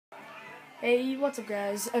Hey, what's up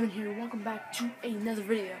guys? Evan here, welcome back to another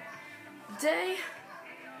video. Today,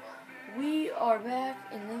 we are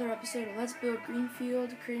back in another episode of Let's Build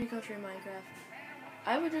Greenfield, Creating Country in Minecraft.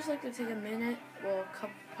 I would just like to take a minute, well,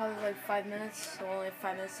 probably like 5 minutes, so only have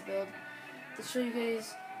 5 minutes to build, to show you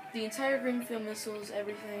guys the entire Greenfield missiles,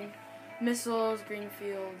 everything. Missiles,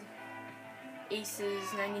 Greenfield,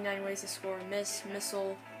 aces, 99 ways to score,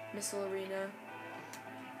 missile arena,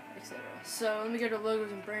 etc. So, let me go to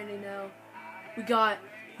logos and branding now. We got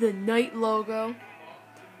the Knight logo,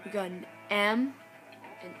 we got an M,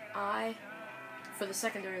 an I for the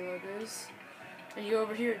secondary logos, and you go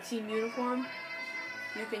over here at Team Uniform,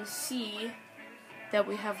 you can see that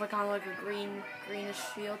we have kind of like a greenish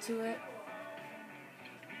feel to it.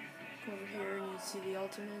 Come over here and you see the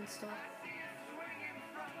alternate and stuff.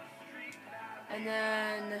 And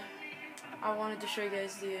then I wanted to show you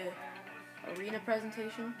guys the arena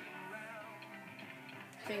presentation.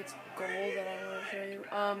 I think it's gold that I want to show you.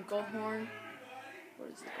 Gold horn. What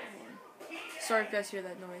is the gold horn? Sorry if you guys hear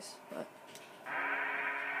that noise, but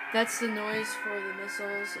that's the noise for the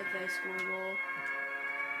missiles if they score a goal.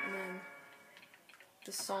 And then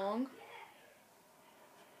the song.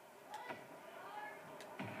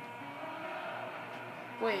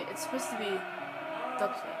 Wait, it's supposed to be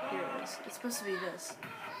dubstep. Here it is. It's supposed to be this.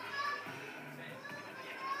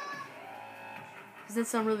 Does that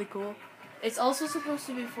sound really cool? It's also supposed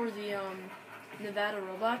to be for the Nevada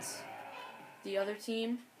Robots, the other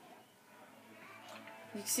team.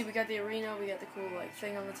 You can see we got the arena, we got the cool like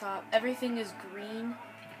thing on the top. Everything is green,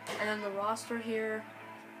 and then the roster here.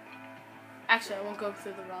 Actually, I won't go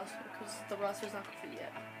through the roster because the roster's not complete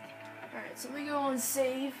yet. All right, so let me go on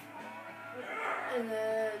save, and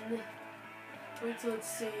then wait till it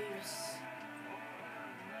saves.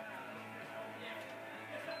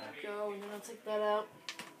 Go, and then I'll take that out.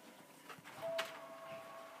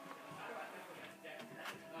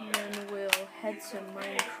 And then we'll head to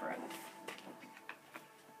Minecraft.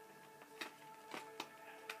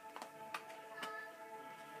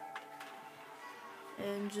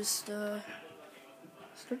 And just start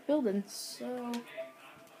building. So,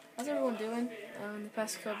 how's everyone doing? The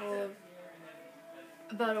past couple of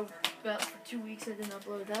about for 2 weeks I didn't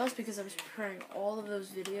upload. That was because I was preparing all of those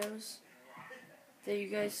videos that you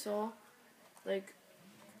guys saw. Like,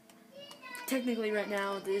 technically right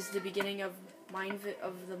now is the beginning of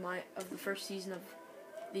the first season of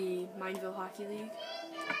the Mineville Hockey League.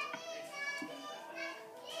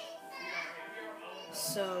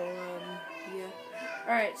 So yeah.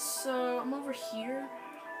 Alright, so I'm over here,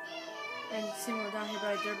 and you can see we're down here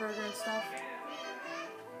by Durburger and stuff.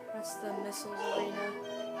 That's the missiles arena.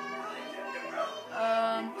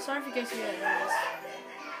 Sorry if you guys hear that noise.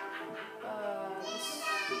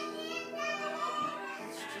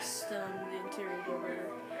 It's just the interior Durburger.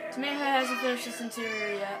 Tomato hasn't finished its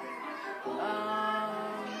interior yet.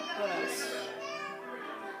 What else?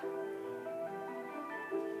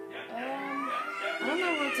 I don't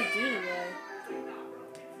know what to do today.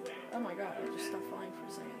 Oh my god, I just stopped flying for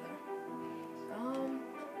a second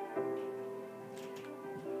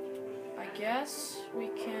there. I guess we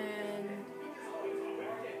can...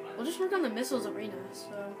 We'll just work on the missiles arena,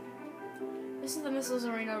 so... This is the missiles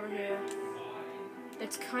arena over here.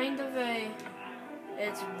 It's kind of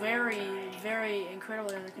it's very, very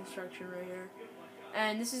incredibly under construction right here.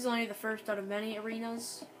 And this is only the first out of many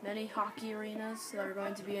arenas, many hockey arenas that are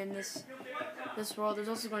going to be in this world. There's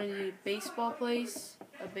also going to be a baseball place,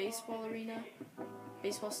 a baseball arena,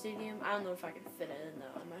 baseball stadium. I don't know if I can fit it in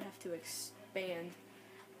though. I might have to expand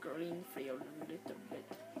Greenfield a little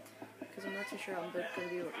bit because I'm not too sure I'm going to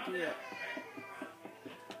be able to do it.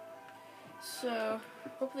 So,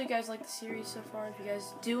 hopefully you guys like the series so far. If you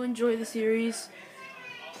guys do enjoy the series,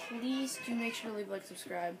 please do make sure to leave a like,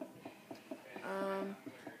 subscribe.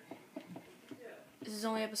 This is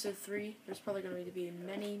only episode 3. There's probably going to be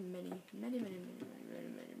many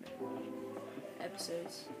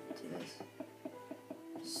episodes to this.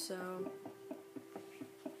 So,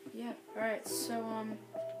 yeah. Alright, so,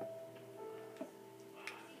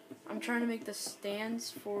 I'm trying to make the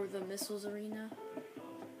stands for the missiles arena.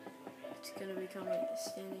 It's going to become like the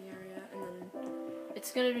standing area, and then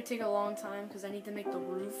it's going to take a long time because I need to make the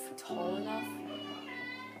roof tall enough.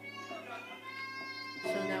 So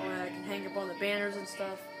that way I can hang up all the banners and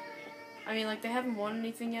stuff. I mean, like, they haven't won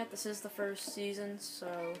anything yet. This is the first season,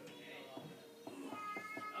 so...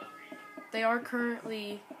 They are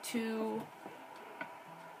currently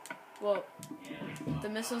well, the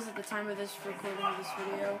missiles at the time of this recording of this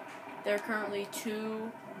video, they're currently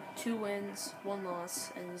two wins, 1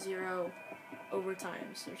 loss, and 0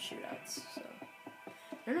 overtimes or shootouts, so...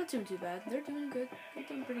 They're not doing too bad. They're doing good. They're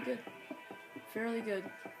doing pretty good. fairly good.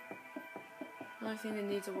 Another thing they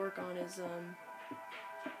need to work on is,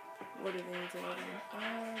 what do they need to work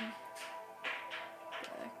on?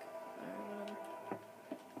 Back. Whatever.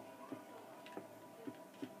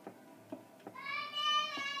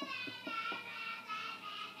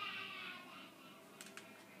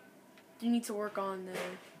 You need to work on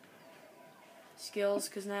their skills,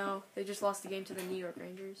 because now they just lost the game to the New York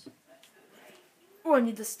Rangers. Oh, I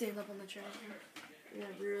need to stand up on the chair.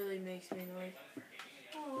 That really makes me annoyed.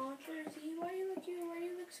 Aw, Jersey, why you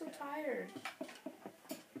look so tired?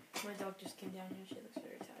 My dog just came down here. She looks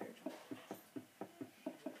very tired.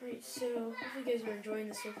 Great, so hopefully you guys are enjoying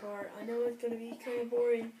this so far. I know it's gonna be kind of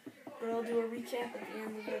boring, but I'll do a recap at the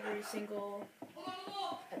end of every single.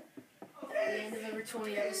 At the end of every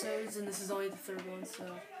 20 episodes, and this is only the third one,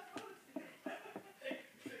 so.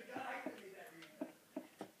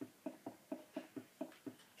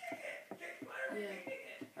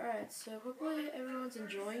 Alright, so hopefully everyone's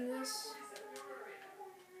enjoying this.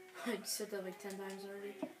 I said that like 10 times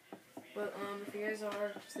already. But if you guys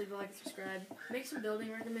are, just leave a like and subscribe. Make some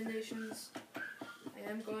building recommendations. I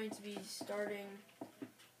am going to be starting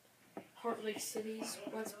Heart Lake City's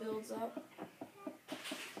Let's Builds up.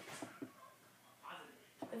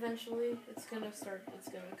 Eventually, it's gonna come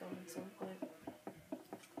at some point.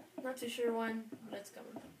 Not too sure when, but it's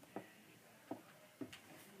coming.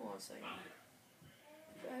 Hold on a second.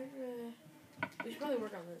 We should probably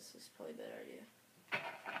work on this. This is probably a better idea.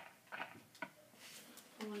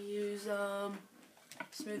 I'm gonna use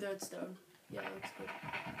smooth redstone. Yeah, that looks good.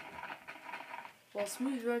 Well,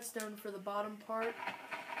 smooth redstone for the bottom part,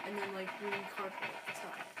 and then like green carpet at the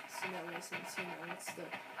top. So that way, since you know it's the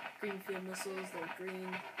Greenfield missiles, they're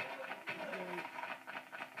green. Right.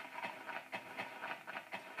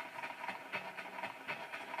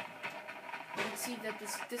 You can see that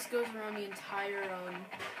this goes around the entire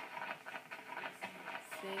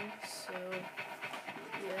thing. So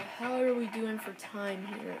yeah, how are we doing for time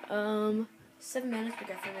here? 7 minutes. We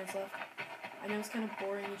got 3 minutes left. I know it's kind of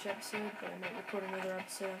boring each episode, but I might record another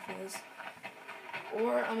episode after this,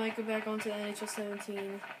 or I might go back onto the NHL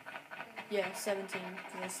 17. Yeah, 17,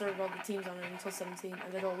 because I started all the teams on it until 17,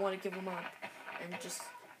 and I don't want to give them up, and just,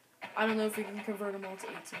 I don't know if we can convert them all to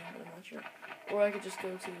 18, but I'm not sure. Or I could just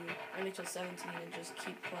go to NHL 17 and just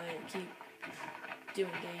keep playing, keep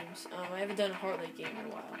doing games. I haven't done a Heart Lake game in a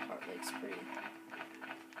while. Heart Lake's pretty.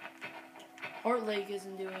 Heart Lake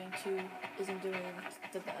isn't doing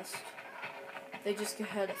the best. They just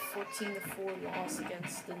had a 14-4 loss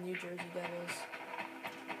against the New Jersey Devils.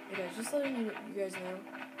 Okay, just letting you guys know.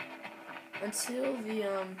 Until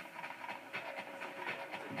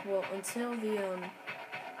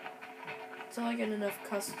I get enough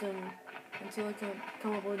until I can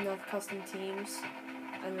come up with enough custom teams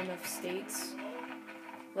and enough states,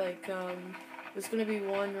 like, there's gonna be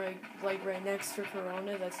one right next to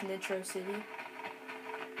Corona, that's Nitro City,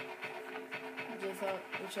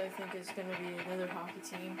 which I think is gonna be another hockey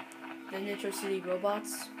team, the Nitro City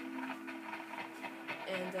Robots,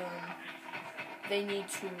 and, they need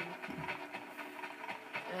to.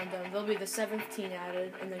 And there'll be the 7th team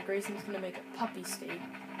added, and then Grayson's going to make a puppy state,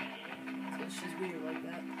 because she's weird like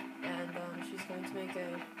that, and she's going to make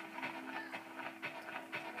a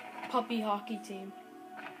puppy hockey team.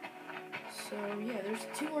 So yeah, there's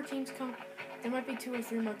 2 more teams there might be 2 or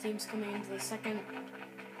 3 more teams coming into the second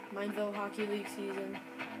Mineville Hockey League season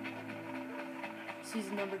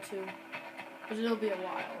number 2, but it'll be a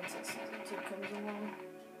while until season 2 comes along.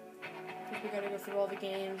 We gotta go through all the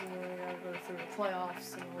games, and then we gotta go through the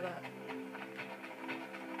playoffs and all that.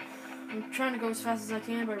 I'm trying to go as fast as I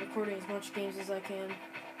can by recording as much games as I can.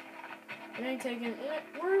 It ain't taking it.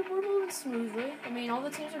 We're moving smoothly. I mean, all the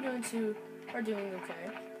teams are doing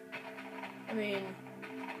okay. I mean,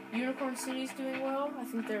 Unicorn City's doing well. I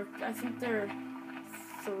think they're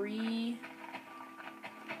 3.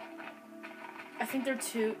 I think they're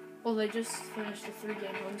 2. Well, they just finished a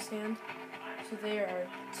 3-game homestand. So they are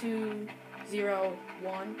 2-0-1.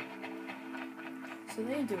 So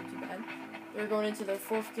they ain't doing too bad. They're going into their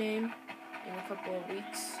 4th game in a couple of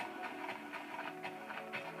weeks.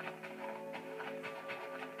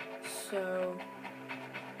 So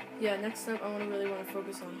yeah, next up I really want to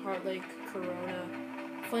focus on Heart Lake, Corona,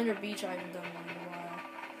 Flander Beach. I haven't done one in a while.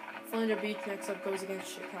 Flander Beach next up goes against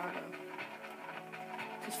Chicago,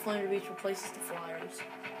 because Flander Beach replaces the Flyers.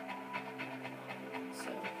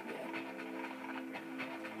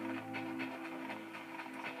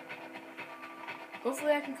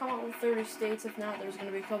 Hopefully I can come up with 30 states. If not, there's going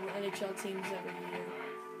to be a couple of NHL teams every year.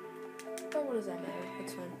 But what does that matter?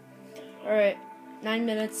 It's fine. Alright, 9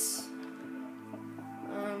 minutes.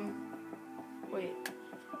 Wait.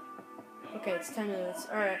 Okay, it's 10 minutes.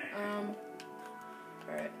 Alright,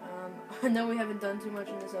 I know we haven't done too much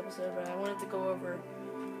in this episode, but I wanted to go over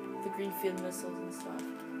the Greenfield missiles and stuff.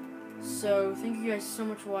 So, thank you guys so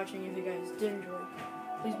much for watching. If you guys did enjoy,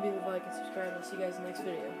 please leave a like and subscribe. I'll see you guys in the next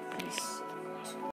video. Peace.